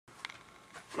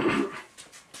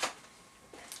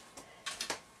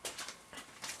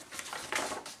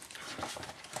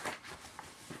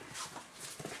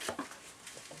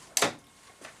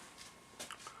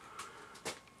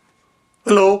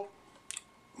Hello,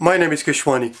 my name is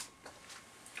Keshwani.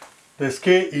 That's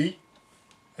Keshwani.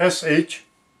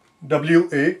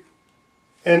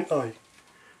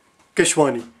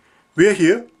 Keshwani. We are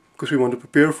here because we want to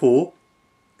prepare for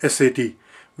SAT.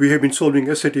 We have been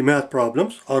solving SAT math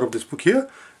problems out of this book here,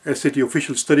 SAT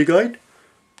Official Study Guide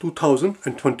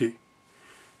 2020.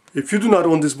 If you do not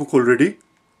own this book already,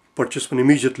 purchase one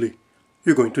immediately.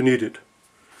 You're going to need it.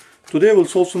 Today we'll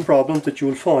solve some problems that you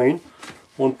will find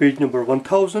on page number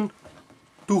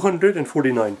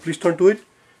 1249. Please turn to it.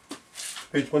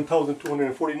 Page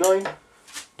 1249.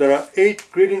 There are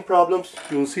 8 grading problems.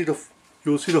 You will see the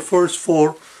first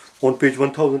 4 on page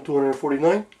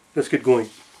 1249. Let's get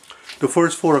going. The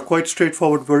first 4 are quite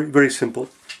straightforward, very simple.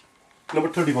 Number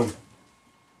 31.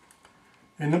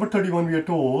 In number 31 we are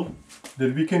told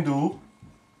that we can do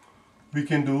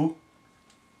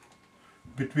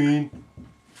between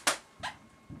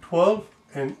 12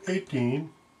 and 18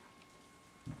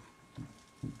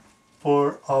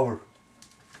 per hour.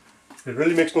 It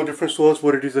really makes no difference to us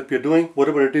what it is that we are doing.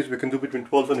 Whatever it is, we can do between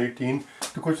 12 and 18.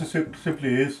 The question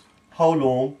simply is, how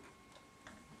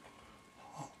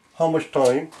much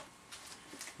time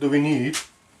do we need?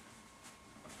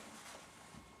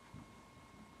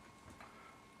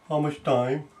 How much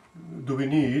time do we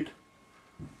need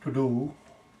to do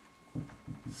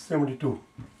 72?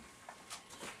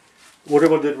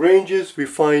 Whatever that range is, we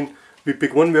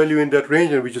pick one value in that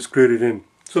range and we just grade it in.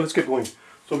 So let's get going.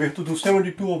 So we have to do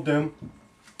 72 of them.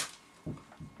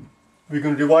 We're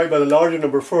going to divide by the larger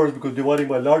number first, because dividing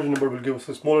by larger number will give us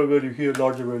a smaller value here,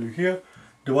 larger value here.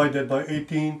 Divide that by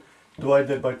 18, divide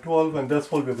that by 12, and that's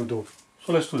all we have to do.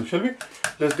 So let's do it, shall we?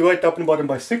 Let's divide top and bottom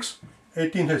by 6.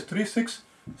 18 has 3 6.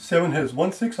 7 has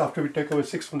 1 6. After we take away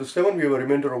 6 from the 7, we have a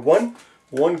remainder of 1.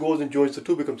 1 goes and joins the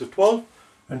 2, becomes a 12.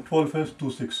 And 12 has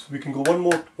 2 6. We can go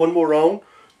one more round.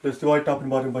 Let's divide top and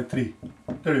bottom by 3.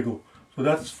 There you go. So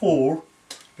that's 4.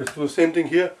 Let's do the same thing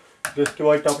here. Let's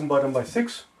divide top and bottom by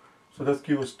 6. So that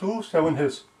gives us 2. 7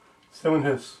 has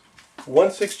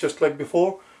 1 6, just like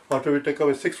before. After we take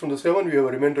away 6 from the 7, we have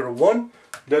a remainder of 1.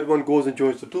 That 1 goes and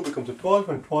joins the 2, becomes a 12,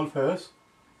 and 12 has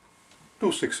 2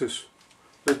 6s.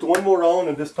 Let's do one more round,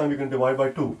 and this time we can divide by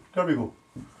 2. There we go.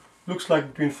 Looks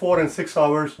like between 4 and 6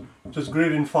 hours. Just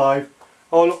grade in 5.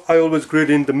 I always grade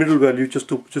in the middle value just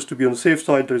to be on the safe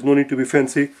side. There is no need to be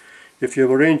fancy. If you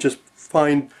have a range, just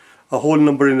find a whole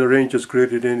number in the range, just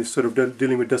grade it in instead of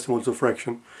dealing with decimals or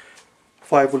fraction.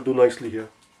 5 will do nicely here.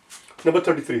 Number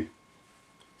 33.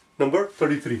 Number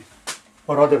 33.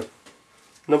 Or rather,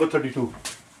 number 32.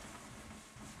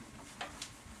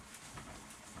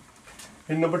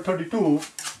 In number 32,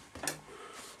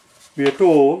 we are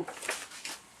told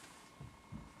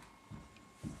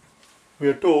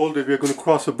that we are going to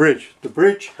cross a bridge. The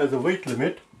bridge has a weight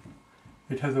limit.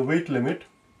 It has a weight limit.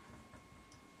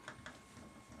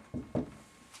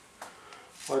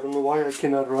 I don't know why I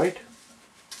cannot write.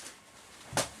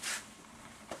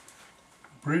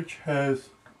 Bridge has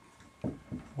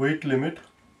weight limit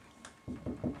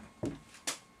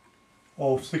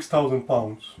of 6,000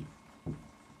 pounds.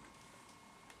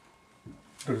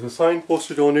 There is a sign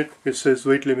posted on it which says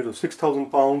weight limit of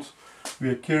 6,000 pounds. We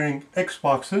are carrying X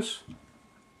boxes.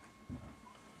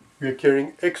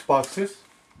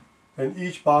 And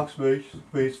each box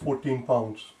weighs 14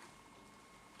 pounds.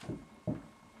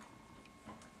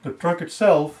 The truck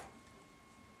itself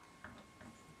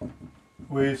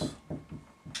weighs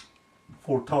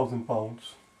 4,000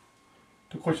 pounds.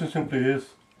 The question simply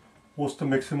is, what's the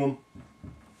maximum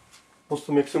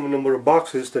number of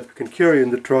boxes that we can carry in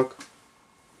the truck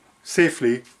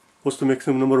safely? What's the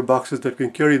maximum number of boxes that we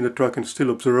can carry in the truck and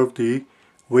still observe the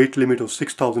weight limit of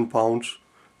 6,000 pounds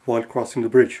while crossing the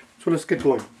bridge? So let's get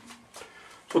going.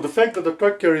 So the fact that the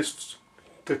truck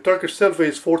itself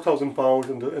weighs 4,000 pounds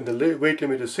and the weight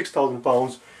limit is 6,000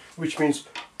 pounds, which means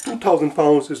 2,000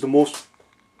 pounds is the most,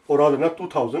 or rather not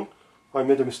 2,000, I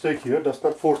made a mistake here, that's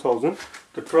not 4,000.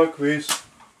 The truck weighs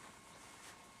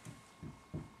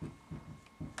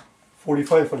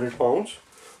 4,500 pounds.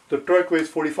 The truck weighs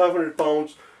 4,500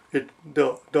 pounds.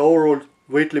 The overall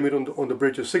weight limit on the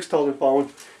bridge is 6,000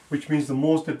 pounds, which means the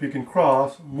most that we can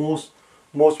cross, most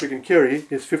we can carry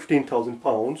is 15,000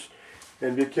 pounds,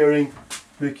 and we're carrying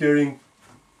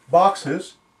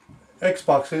boxes, X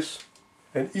boxes,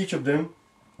 and each of them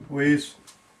weighs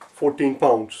 14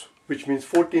 pounds, which means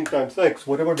 14 times X,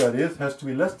 whatever that is, has to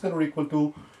be less than or equal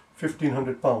to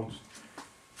 1,500 pounds.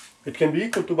 It can be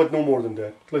equal to, but no more than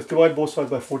that. Let's divide both sides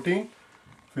by 14.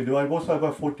 If we divide both sides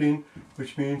by 14,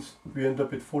 which means we end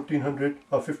up with 1400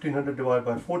 or 1500 divided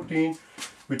by 14,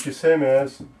 which is same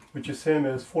as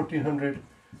 1400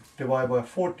 divided by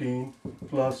 14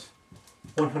 plus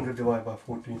 100 divided by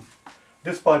 14.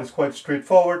 This part is quite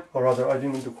straightforward, or rather I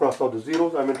didn't mean to cross out the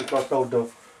zeros, I meant to cross out the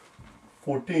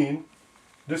 14.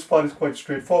 This part is quite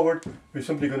straightforward. We're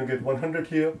simply going to get 100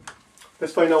 here.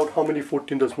 Let's find out how many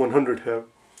 14 does 100 have.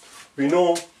 We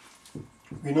know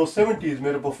 70 is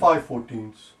made up of 5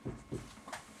 14s.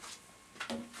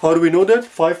 How do we know that?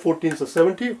 5 14s are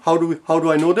 70. How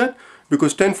do I know that?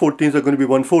 Because 10 14s are going to be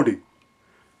 140.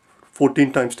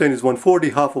 14 times 10 is 140,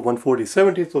 half of 140 is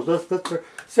 70, so that's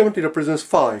 70 represents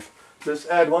 5. Let's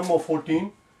add one more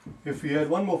 14. If we add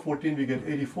one more 14, we get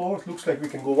 84. It looks like we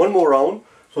can go one more round.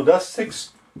 So that's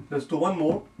 6. Let's do one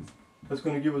more. That's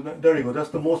going to give us, there you go, that's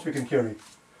the most we can carry.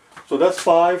 So that's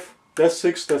 5, that's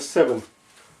 6, that's 7.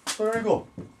 So there you go.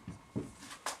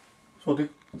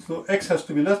 So X has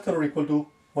to be less than or equal to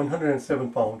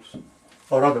 107 pounds,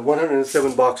 or rather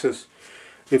 107 boxes.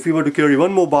 If we were to carry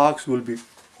one more box, we'll be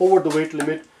over the weight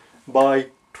limit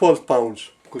by 12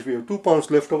 pounds. Because we have 2 pounds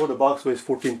left over, the box weighs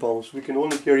 14 pounds. We can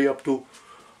only carry up to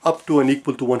and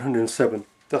equal to 107.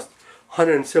 That's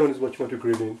 107 is what you want to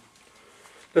grade in.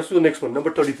 Let's do the next one,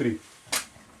 number 33.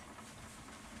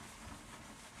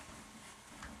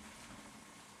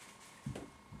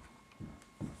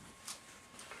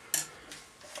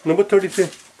 Number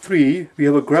 33, we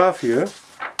have a graph here,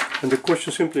 and the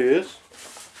question simply is,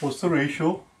 what's the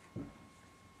ratio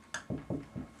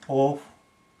of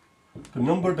the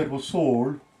number that was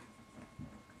sold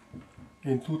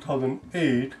in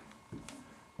 2008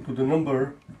 to the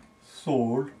number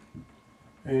sold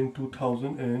in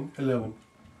 2011.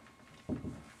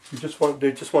 They just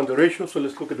want the ratio, so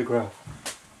let's look at the graph.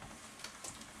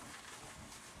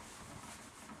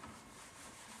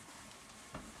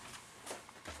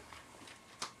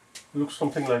 It looks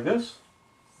something like this.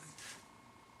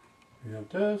 We have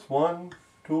this 1,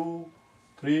 2,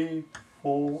 3,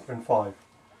 4, and 5.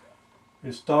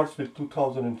 It starts with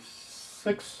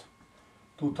 2006,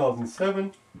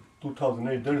 2007,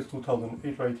 2008. There is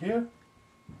 2008 right here.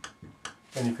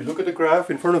 And if you look at the graph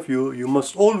in front of you, you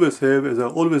must always have, as I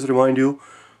always remind you,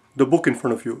 the book in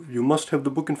front of you. You must have the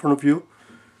book in front of you.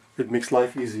 It makes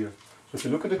life easier. So if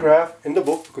you look at the graph in the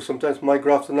book, because sometimes my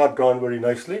graphs are not drawn very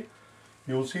nicely,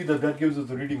 you will see that gives us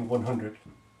the reading of 100.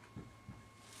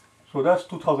 So that's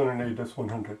 2008, that's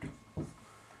 100.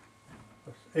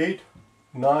 That's 8,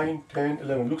 9, 10,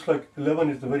 11. Looks like 11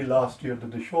 is the very last year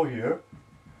that they show here.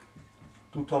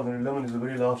 2011 is the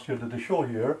very last year that they show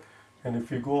here. And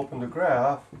if you go up on the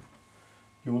graph,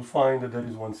 you will find that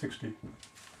is 160.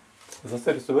 As I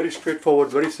said, it's a very straightforward,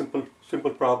 very simple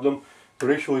problem. The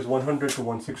ratio is 100 to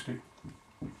 160.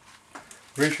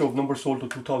 Ratio of numbers sold to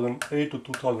 2008 to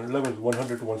 2011 is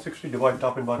 100 to 160. Divide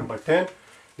top and bottom by 10.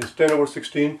 It's 10 over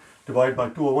 16. Divide by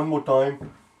 2 one more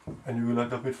time, and you will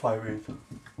end up with 5/8.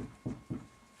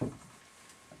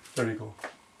 There you go.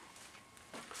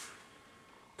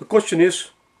 The question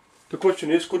is,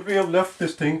 could we have left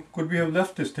this thing? Could we have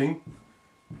left this thing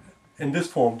in this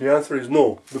form? The answer is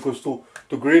no, because to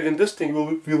grade in this thing,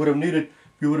 we would have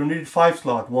needed 5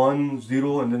 slots, 1,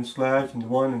 0, and then slash, and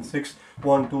 1 and 6,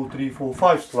 1, 2, 3, 4,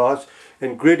 5 slots.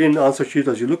 And grade in answer sheet,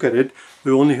 as you look at it,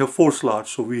 we only have 4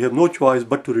 slots, so we have no choice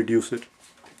but to reduce it.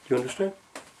 Do you understand?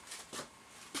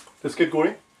 Let's get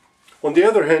going. On the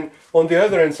other hand,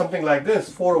 something like this,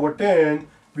 4 over 10,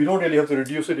 we don't really have to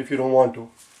reduce it if you don't want to,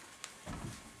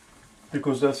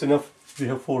 because that's enough. We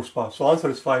have 4 spots. So answer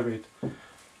is 5/8.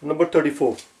 Number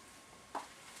 34.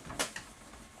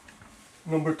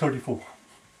 Number 34.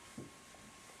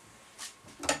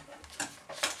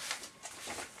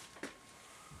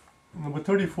 Number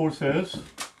 34 says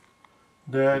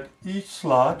that each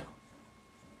slot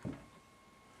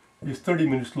is 30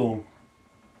 minutes long.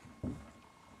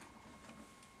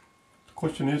 The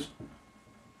question is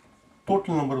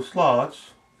total number of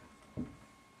slots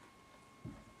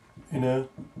in a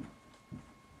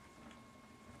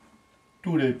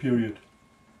 2-day period.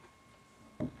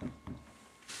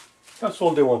 That's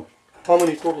all they want. How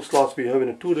many total slots we have in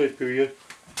a 2-day period.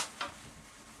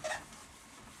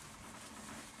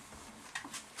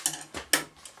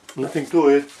 Nothing to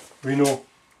it. We know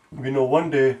 1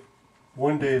 day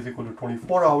is equal to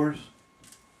 24 hours.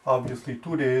 Obviously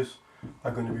 2 days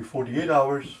are going to be 48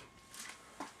 hours.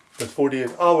 That's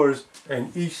 48 hours,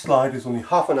 and each slot is only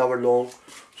half an hour long.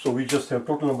 So we just have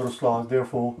total number of slots.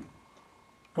 Therefore,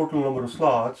 total number of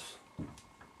slots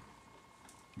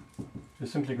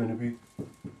is simply going to be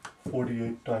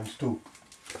 48 times 2,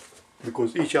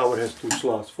 because each hour has 2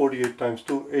 slots. 48 times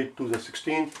 2, 8 2 is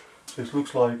 16. So it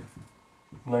looks like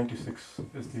 96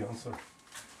 is the answer.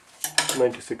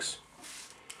 96.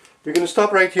 We're going to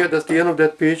stop right here. That's the end of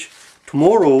that page.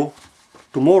 Tomorrow,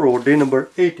 day number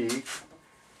 80,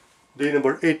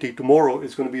 tomorrow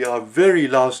is going to be our very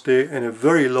last day and a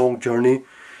very long journey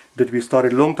that we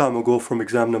started a long time ago from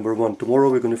exam number 1. Tomorrow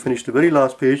we're going to finish the very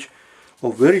last page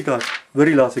of very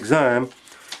last exam,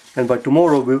 and by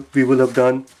tomorrow we will have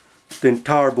done the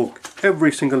entire book,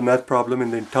 every single math problem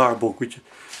in the entire book.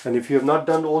 And if you have not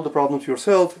done all the problems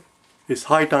yourself, it's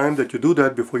high time that you do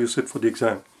that before you sit for the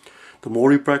exam. The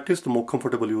more you practice, the more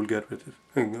comfortable you will get with it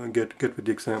and get with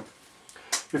the exam.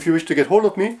 If you wish to get hold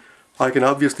of me, I can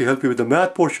obviously help you with the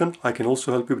math portion. I can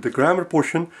also help you with the grammar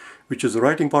portion, which is the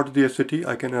writing part of the SAT.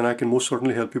 I can most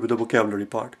certainly help you with the vocabulary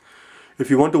part. If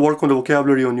you want to work on the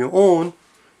vocabulary on your own,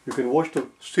 you can watch the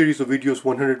series of videos,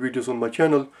 100 videos on my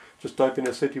channel. Just type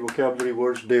in SAT vocabulary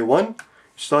words day 1.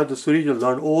 Start the series, you'll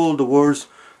learn all the words,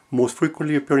 most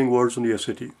frequently appearing words on the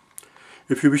SAT.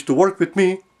 If you wish to work with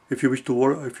me, if you wish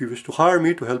to hire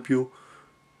me to help you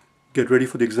get ready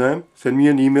for the exam, send me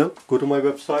an email. Go to my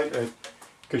website at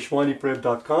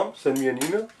keshwaniprep.com. Send me an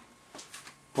email,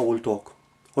 and we'll talk.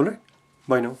 All right?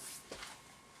 Bye now.